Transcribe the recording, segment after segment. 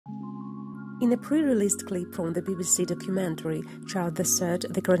In a pre-released clip from the BBC documentary Charles III,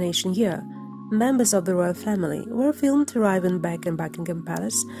 The Coronation Year, members of the royal family were filmed arriving back in Buckingham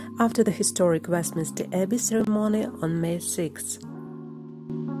Palace after the historic Westminster Abbey ceremony on May 6.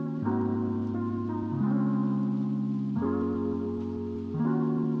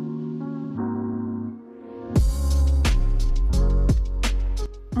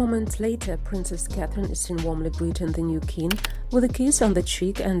 Moments later, Princess Catherine is seen warmly greeting the new king with a kiss on the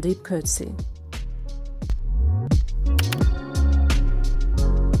cheek and deep curtsy.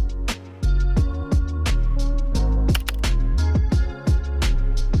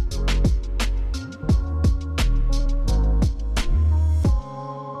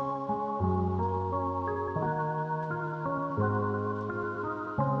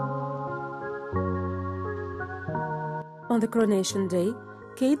 On the coronation day,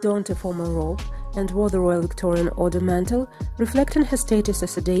 Kate donned a formal robe and wore the Royal Victorian Order mantle, reflecting her status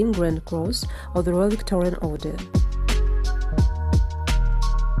as a Dame Grand Cross of the Royal Victorian Order.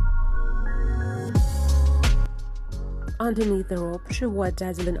 Underneath the robe, she wore a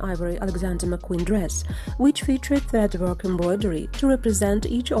dazzling ivory Alexander McQueen dress, which featured threadwork embroidery to represent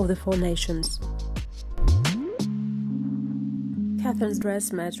each of the four nations. Catherine's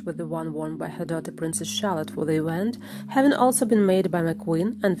dress matched with the one worn by her daughter Princess Charlotte for the event, having also been made by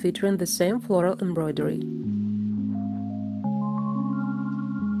McQueen and featuring the same floral embroidery.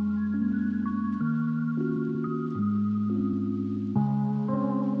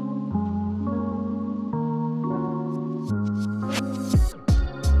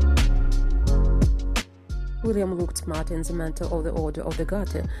 William looked smart in the mantle of the Order of the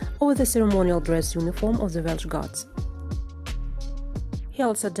Garter over the ceremonial dress uniform of the Welsh Guards. He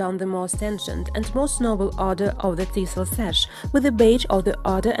also donned the most ancient and most noble Order of the Thistle Sash with the badge of the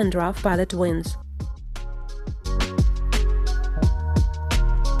Order and rough pilot wings.